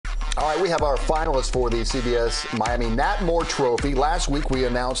All right, we have our finalists for the CBS Miami Nat Moore Trophy. Last week we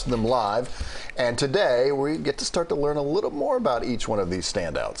announced them live, and today we get to start to learn a little more about each one of these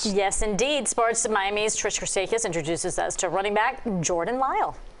standouts. Yes, indeed. Sports Miami's Trish Christakis introduces us to running back Jordan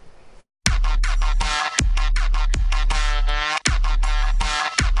Lyle.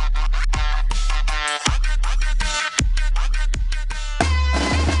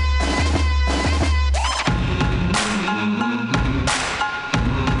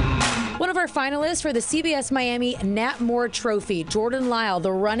 Our finalists for the CBS Miami Nat Moore Trophy, Jordan Lyle,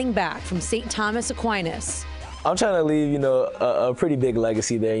 the running back from St. Thomas Aquinas. I'm trying to leave, a pretty big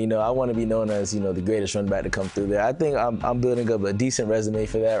legacy there. I want to be known as, the greatest running back to come through there. I think I'm building up a decent resume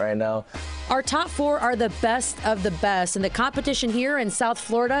for that right now. Our top four are the best of the best, and the competition here in South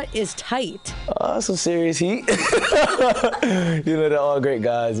Florida is tight. Some serious heat. They're all great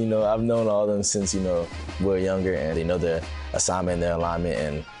guys. I've known all of them since, we're younger, and they know their assignment, their alignment,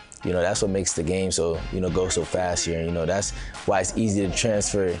 and that's what makes the game so, go so fast here. That's why it's easy to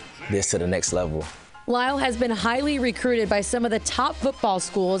transfer this to the next level. Lyle has been highly recruited by some of the top football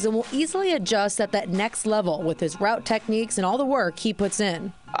schools and will easily adjust at that next level with his route techniques and all the work he puts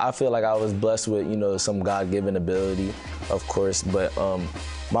in. I feel like I was blessed with, some God-given ability, of course, but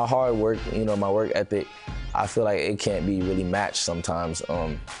my hard work, my work ethic, I feel like it can't be really matched sometimes.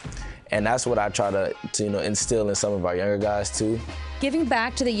 And that's what I try to instill in some of our younger guys, too. Giving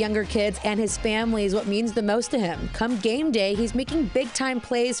back to the younger kids and his family is what means the most to him. Come game day, he's making big-time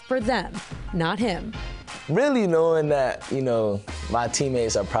plays for them, not him. Really knowing that, my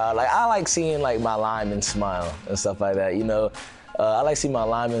teammates are proud. I like seeing, my linemen smile and stuff like that, I like seeing my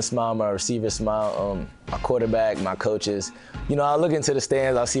linemen smile, my receivers smile, my quarterback, my coaches. I look into the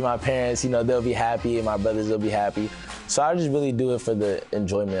stands, I'll see my parents, they'll be happy, and my brothers will be happy. So I just really do it for the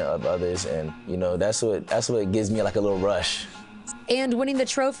enjoyment of others, and that's what gives me a little rush. And winning the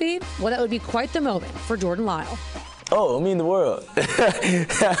trophy, well, that would be quite the moment for Jordan Lyle. Oh, it mean the world.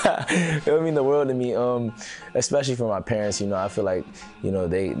 It would mean the world to me, especially for my parents. I feel like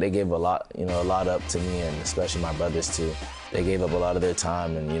they gave a lot up to me, and especially my brothers too. They gave up a lot of their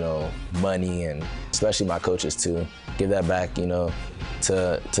time and money, and especially my coaches too. Give that back, to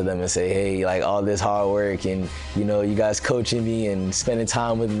them and say, hey, all this hard work and you guys coaching me and spending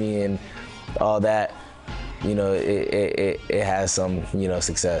time with me and all that, it has some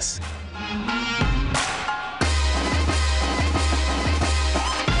success.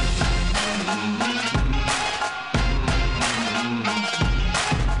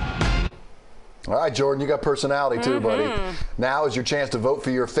 All right, Jordan, you got personality too, buddy. Now is your chance to vote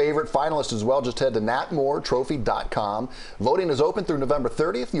for your favorite finalist as well. Just head to natmoretrophy.com. Voting is open through November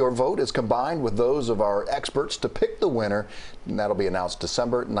 30th. Your vote is combined with those of our experts to pick the winner, and that'll be announced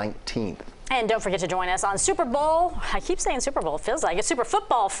December 19th. And don't forget to join us on Super Bowl. I keep saying Super Bowl. It feels like it's Super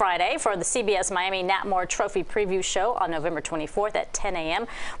Football Friday for the CBS Miami Nat Moore Trophy preview show on November 24th at 10 a.m.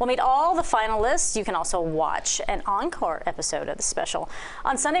 We'll meet all the finalists. You can also watch an encore episode of the special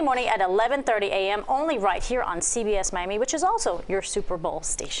on Sunday morning at 11:30 a.m. only right here on CBS Miami, which is also your Super Bowl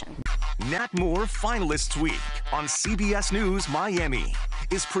station. Nat Moore Finalists Week on CBS News Miami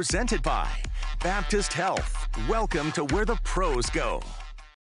is presented by Baptist Health. Welcome to where the pros go.